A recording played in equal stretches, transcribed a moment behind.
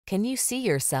Can you see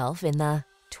yourself in the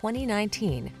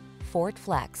 2019 Ford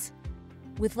Flex?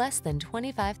 With less than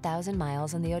 25,000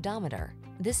 miles on the odometer,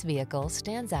 this vehicle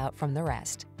stands out from the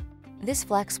rest. This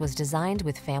Flex was designed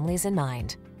with families in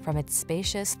mind, from its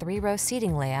spacious 3-row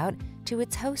seating layout to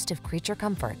its host of creature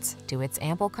comforts to its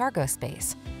ample cargo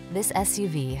space. This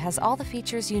SUV has all the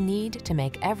features you need to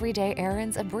make everyday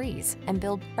errands a breeze and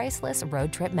build priceless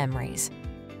road trip memories.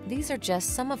 These are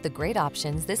just some of the great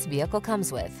options this vehicle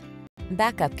comes with: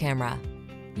 backup camera.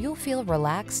 You'll feel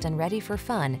relaxed and ready for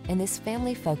fun in this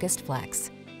family-focused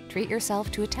Flex. Treat yourself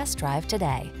to a test drive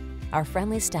today. Our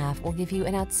friendly staff will give you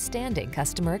an outstanding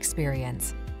customer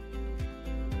experience.